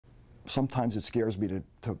sometimes it scares me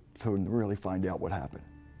to really find out what happened,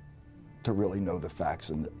 to really know the facts,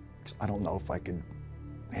 and I don't know if I could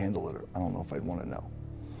handle it, or I don't know if I'd want to know.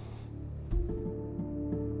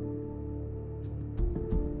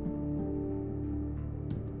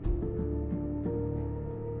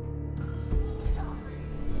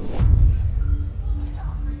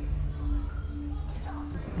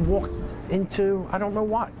 Walked into, I don't know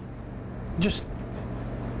what, just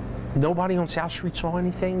nobody on South Street saw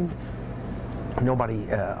anything. Nobody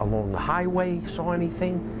along the highway saw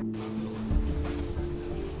anything.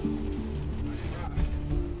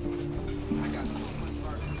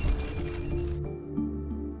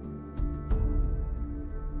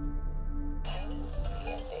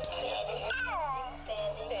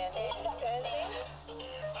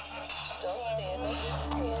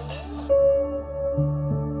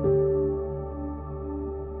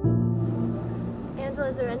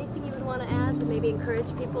 Is there anything you would want to add to maybe encourage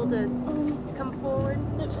people to come forward?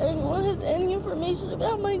 If anyone has any information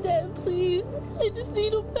about my dad, please. I just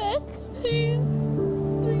need him back, please.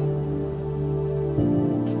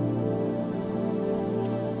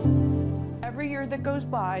 Every year that goes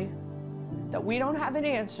by that we don't have an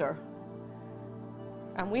answer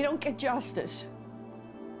and we don't get justice,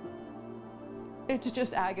 it's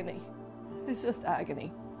just agony. It's just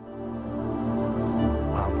agony.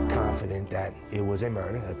 I'm confident that it was a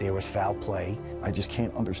murder, that there was foul play. I just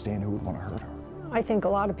can't understand who would want to hurt her. I think a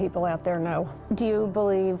lot of people out there know. Do you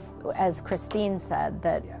believe, as Christine said,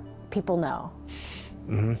 that people know?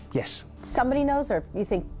 Mm-hmm. Yes. Somebody knows, or you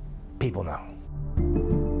think? People know.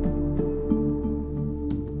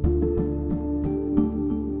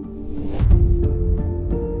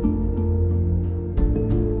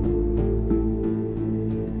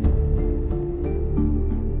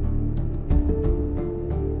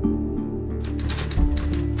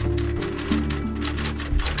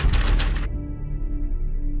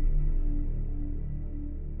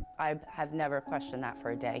 I have never questioned that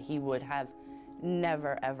for a day. He would have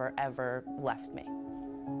never, ever, ever left me.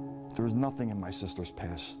 There was nothing in my sister's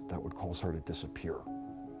past that would cause her to disappear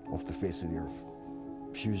off the face of the earth.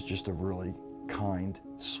 She was just a really kind,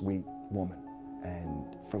 sweet woman.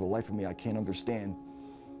 And for the life of me, I can't understand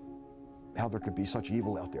how there could be such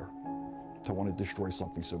evil out there to want to destroy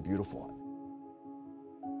something so beautiful.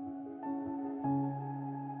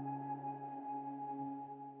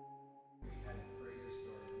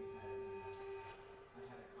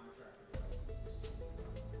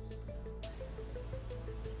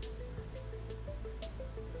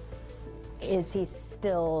 Is he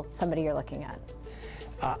still somebody you're looking at?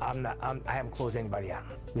 I haven't closed anybody out.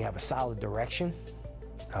 We have a solid direction.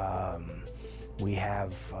 We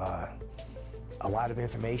have a lot of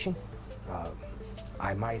information.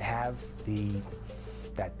 I might have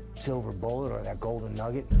that silver bullet or that golden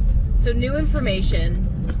nugget. So new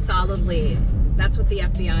information, solid leads. That's what the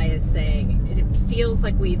FBI is saying. It feels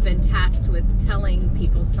like we've been tasked with telling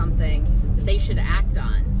people something that they should act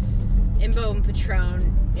on. Imbo and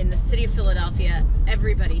Petrone in the city of Philadelphia,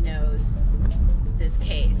 everybody knows this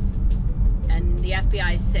case. And the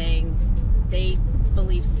FBI is saying they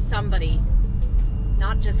believe somebody,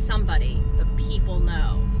 not just somebody, but people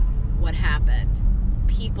know what happened.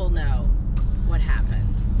 People know what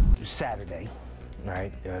happened. It was Saturday,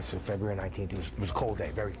 right? So February 19th, it was a cold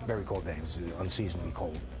day, very, very cold day. It was unseasonably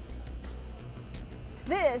cold.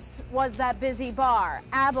 This was that busy bar,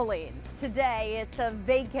 Abilene's. Today, it's a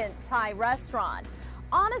vacant Thai restaurant.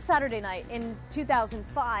 On a Saturday night in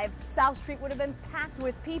 2005, South Street would have been packed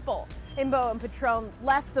with people. Imbo and Petrone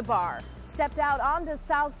left the bar, stepped out onto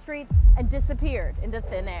South Street, and disappeared into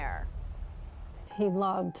thin air. He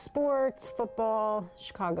loved sports, football,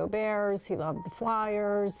 Chicago Bears. He loved the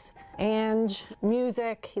Flyers, and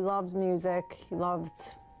music. He loved music. He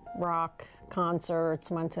loved rock,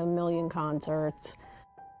 concerts, went to a million concerts.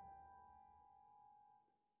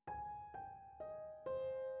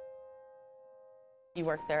 He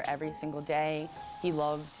worked there every single day. He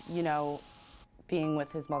loved, you know, being with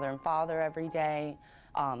his mother and father every day.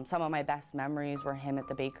 Some of my best memories were him at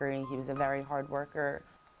the bakery. He was a very hard worker.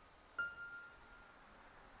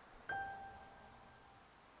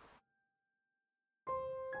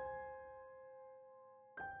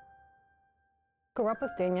 Grew up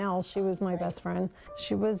with Danielle. She was my best friend.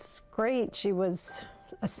 She was great. She was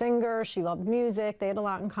a singer. She loved music. They had a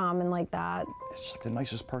lot in common like that. She's the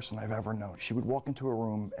nicest person I've ever known. She would walk into a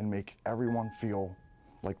room and make everyone feel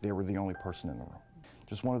like they were the only person in the room.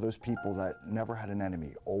 Just one of those people that never had an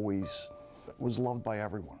enemy, always was loved by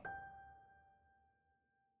everyone.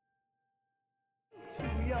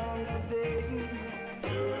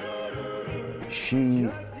 She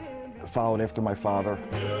followed after my father.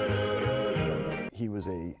 He was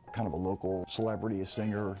a kind of a local celebrity, a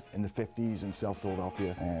singer in the 50s in South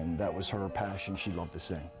Philadelphia, and that was her passion. She loved to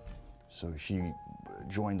sing. So she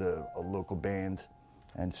joined a local band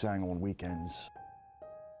and sang on weekends.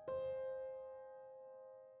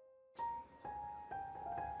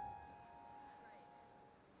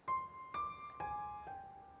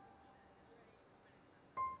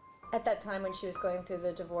 At that time when she was going through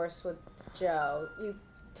the divorce with Joe, you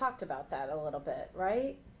talked about that a little bit,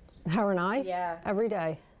 right? Her and I? Yeah. Every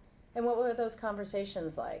day. And what were those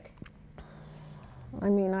conversations like? I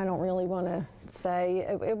mean, I don't really want to say.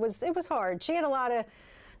 It was hard. She had a lot of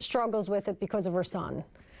struggles with it because of her son.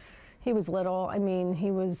 He was little. I mean,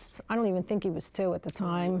 I don't even think he was 2 at the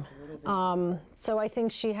time. So I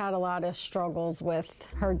think she had a lot of struggles with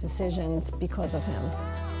her decisions because of him.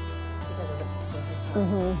 Because of her son.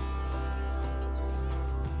 Mm-hmm.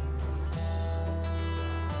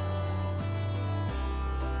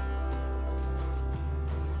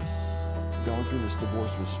 Going through this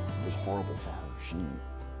divorce was horrible for her. She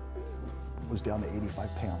was down to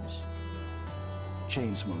 85 pounds,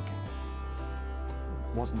 chain smoking,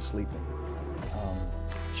 wasn't sleeping.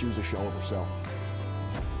 She was a shell of herself.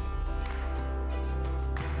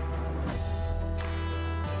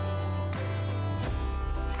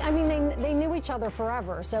 I mean, they knew each other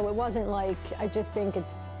forever, so it wasn't like, I just think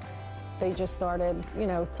they just started, you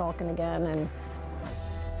know, talking again. And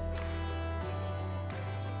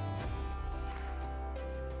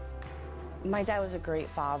my dad was a great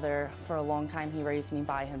father. For a long time, he raised me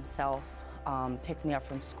by himself, picked me up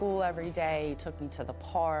from school every day, took me to the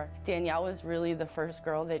park. Danielle was really the first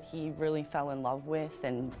girl that he really fell in love with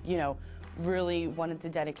and, you know, really wanted to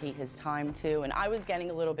dedicate his time to. And I was getting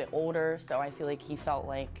a little bit older, so I feel like he felt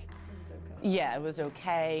like, yeah, it was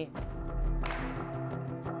okay.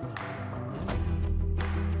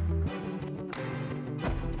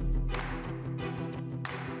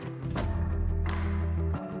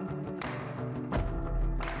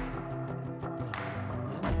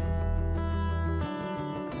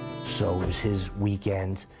 So it was his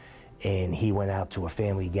weekend, and he went out to a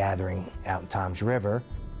family gathering out in Toms River.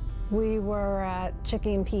 we were at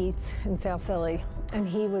Chicky and Pete's in South Philly, and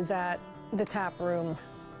he was at the tap room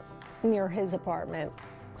near his apartment.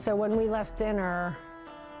 So when we left dinner,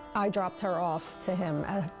 I dropped her off to him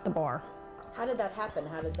at the bar. How did that happen?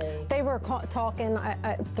 How did they? They were talking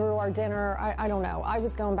through our dinner. I don't know. I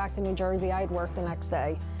was going back to New Jersey. I had work the next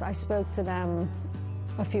day. I spoke to them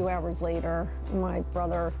a few hours later. My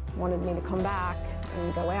brother wanted me to come back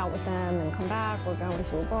and go out with them and come back. We're going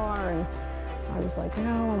to a bar, and I was like,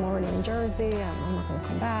 no, I'm already in Jersey. I'm not going to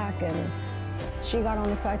come back. And she got on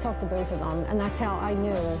the phone. I talked to both of them, and that's how I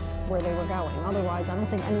knew where they were going. Otherwise, I don't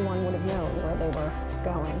think anyone would have known where they were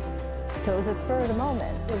going. So it was a spur of the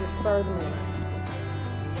moment. It was spur of the moment.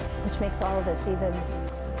 Which makes all of this even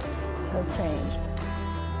so strange.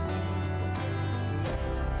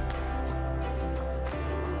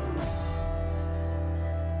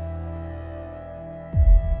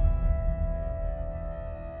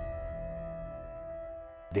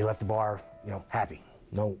 They left the bar, happy.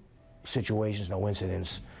 No situations, no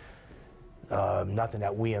incidents. Nothing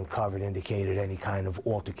that we uncovered indicated any kind of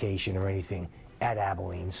altercation or anything at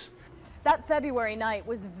Abilene's. That February night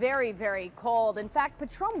was very, very cold. In fact,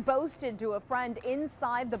 Petrone boasted to a friend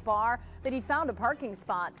inside the bar that he'd found a parking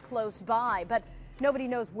spot close by, but nobody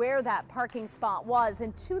knows where that parking spot was.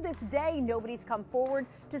 And to this day, nobody's come forward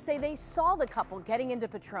to say they saw the couple getting into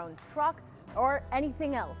Petrone's truck or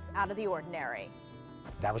anything else out of the ordinary.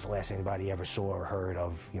 That was the last anybody ever saw or heard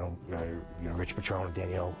of, Rich Petrone and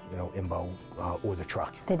Danielle, Imbo, or the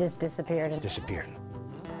truck. They just disappeared. Just disappeared.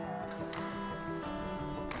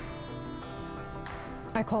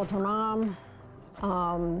 I called her mom.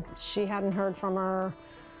 She hadn't heard from her.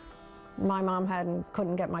 My mom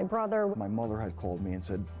couldn't get my brother. My mother had called me and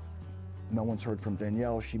said, no one's heard from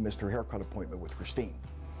Danielle. She missed her haircut appointment with Christine.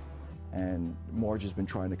 And Marge has been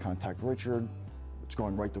trying to contact Richard. It's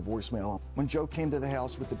going right to voicemail. When Joe came to the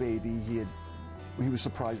house with the baby, he was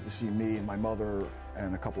surprised to see me and my mother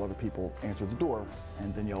and a couple other people answer the door,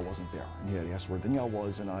 and Danielle wasn't there. And he had asked where Danielle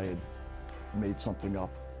was, and I had made something up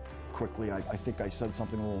quickly. I think I said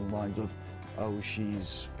something along the lines of, oh,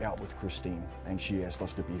 she's out with Christine, and she asked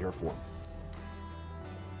us to be here for her.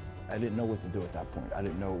 I didn't know what to do at that point.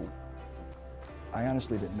 I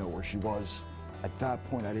honestly didn't know where she was. At that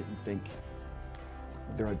point, I didn't think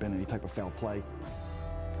there had been any type of foul play.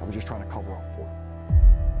 I was just trying to cover up for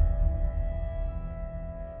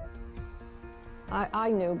her. I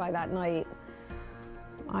knew by that night.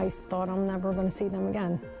 I thought I'm never going to see them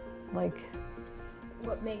again.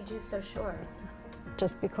 What made you so sure?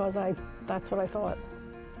 Just because that's what I thought.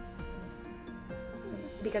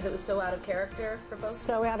 Because it was so out of character for both?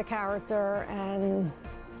 So out of character, and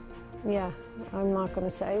yeah, I'm not going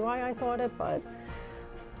to say why I thought it, but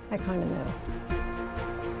I kind of knew.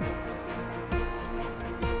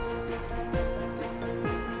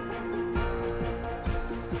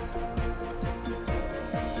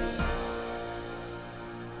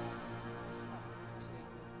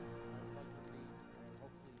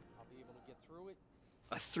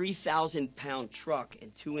 A 3,000-pound truck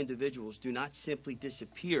and 2 individuals do not simply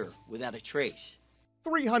disappear without a trace.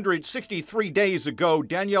 363 days ago,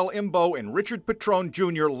 Danielle Imbo and Richard Petrone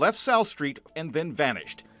Jr. left South Street and then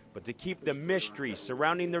vanished. But to keep the mystery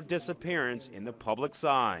surrounding their disappearance in the public's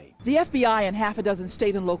eye. The FBI and half a dozen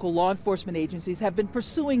state and local law enforcement agencies have been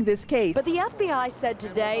pursuing this case. But the FBI said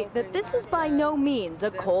today that this is by no means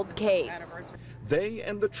a cold case. They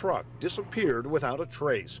and the truck disappeared without a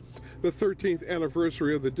trace. The 13th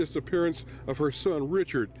anniversary of the disappearance of her son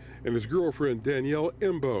Richard and his girlfriend Danielle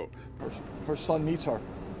Imbo. Her son needs her.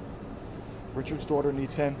 Richard's daughter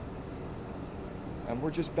needs him. And we're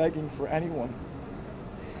just begging for anyone,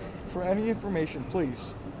 for any information,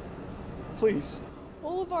 please. Please.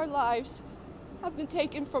 All of our lives have been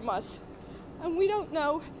taken from us, and we don't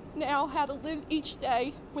know now how to live each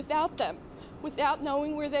day without them, without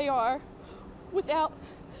knowing where they are, without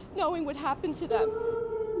knowing what happened to them.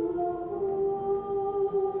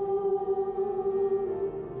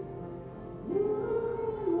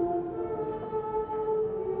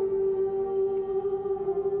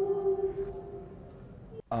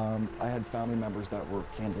 I had family members that were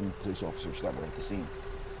Camden police officers that were at the scene,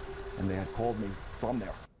 and they had called me from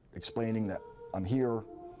there, explaining that I'm here,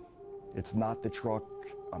 it's not the truck,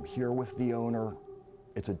 I'm here with the owner,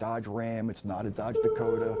 it's a Dodge Ram, it's not a Dodge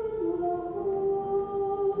Dakota.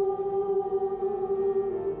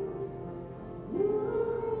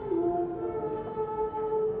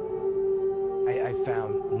 I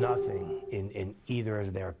found nothing in either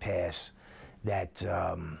of their past that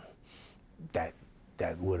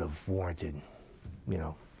that would have warranted, you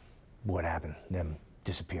know, what happened, them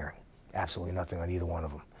disappearing. Absolutely nothing on either one of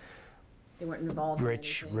them. They weren't involved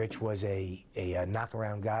Rich was a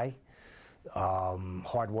knock-around guy,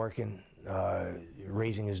 hardworking,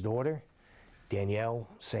 raising his daughter. Danielle,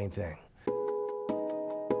 same thing.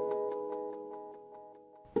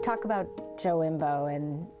 Talk about Joe Imbo,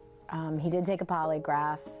 and he did take a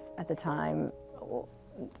polygraph at the time.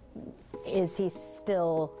 Is he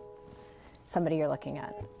still somebody you're looking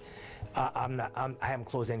at? I haven't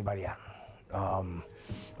closed anybody out.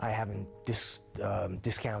 I haven't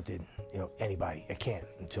discounted, you know, anybody. I can't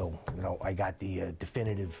until, you know, I got the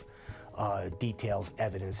definitive details,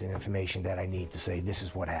 evidence, and information that I need to say this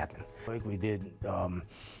is what happened. Like we did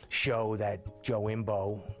show that Joe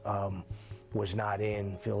Imbo was not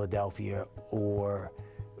in Philadelphia or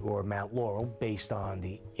Mount Laurel based on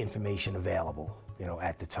the information available, you know,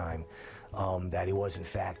 at the time. That he was in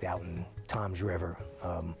fact out in Toms River.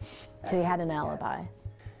 So he had an alibi?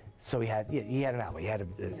 So he had an alibi. He had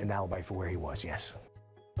an alibi for where he was, yes.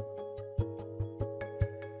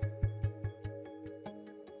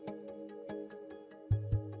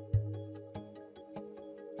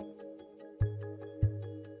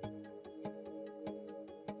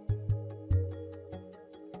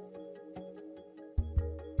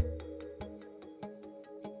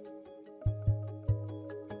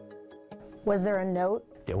 Was there a note?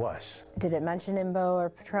 There was. Did it mention Imbo or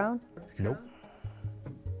Petrone? Nope.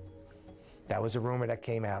 That was a rumor that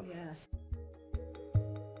came out. Yeah.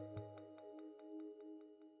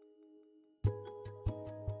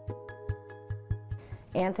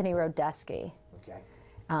 Anthony Rodesky. Okay.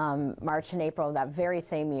 March and April of that very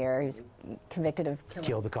same year, he was convicted of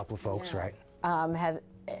Killed a couple of folks, right?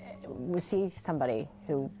 Was he somebody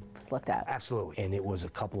who was looked at? Absolutely. And it was a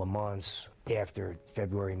couple of months after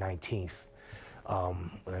February 19th.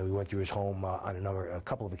 We went through his home on a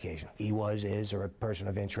couple of occasions. He is a person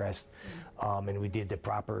of interest, and we did the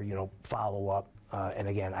proper, you know, follow-up. And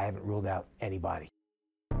again, I haven't ruled out anybody.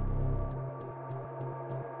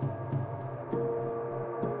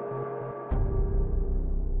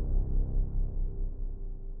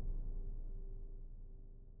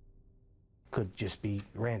 Could just be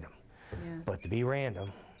random. Yeah. But to be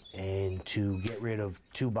random and to get rid of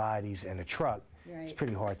 2 bodies and a truck, it's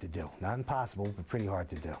pretty hard to do. Not impossible, but pretty hard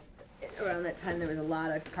to do. Around that time, there was a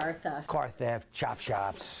lot of car theft. Car theft, chop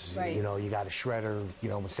shops, you know, you got a shredder, you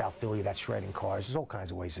know, in South Philly that's shredding cars. There's all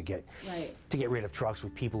kinds of ways to get rid of trucks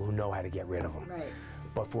with people who know how to get rid of them. Right.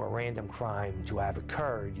 But for a random crime to have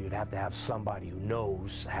occurred, you'd have to have somebody who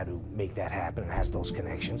knows how to make that happen and has those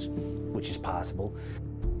connections, which is possible.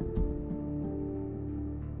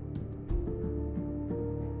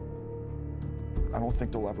 I don't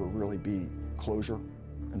think there'll ever really be closure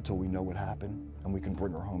until we know what happened and we can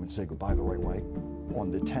bring her home and say goodbye the right way.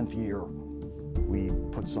 On the 10th year, we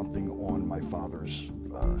put something on my father's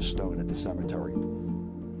stone at the cemetery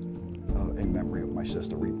in memory of my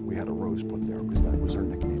sister. We had a rose put there because that was her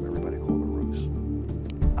nickname. Everybody called her Rose.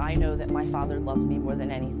 I know that my father loved me more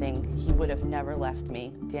than anything. He would have never left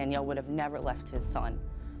me. Danielle would have never left his son.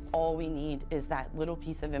 All we need is that little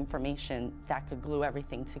piece of information that could glue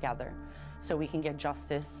everything together so we can get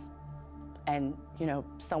justice and, you know,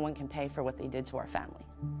 someone can pay for what they did to our family.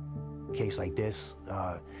 A case like this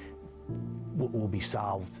will be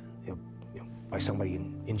solved by somebody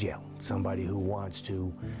in jail, somebody who wants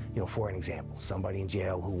to, for an example, somebody in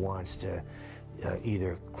jail who wants to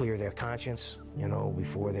either clear their conscience,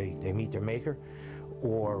 before they meet their maker,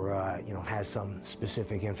 or, has some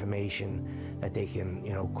specific information that they can,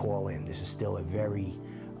 call in. This is still a very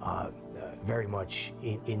much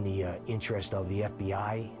in the interest of the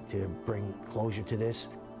FBI to bring closure to this.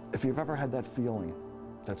 If you've ever had that feeling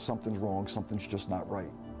that something's wrong, something's just not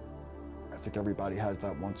right, I think everybody has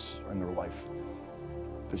that once in their life.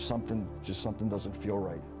 There's something doesn't feel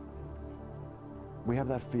right. We have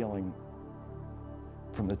that feeling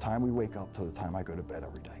from the time we wake up to the time I go to bed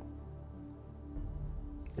every day.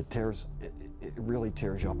 It really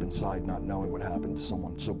tears you up inside not knowing what happened to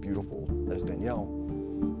someone so beautiful as Danielle.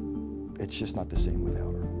 It's just not the same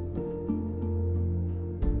without her.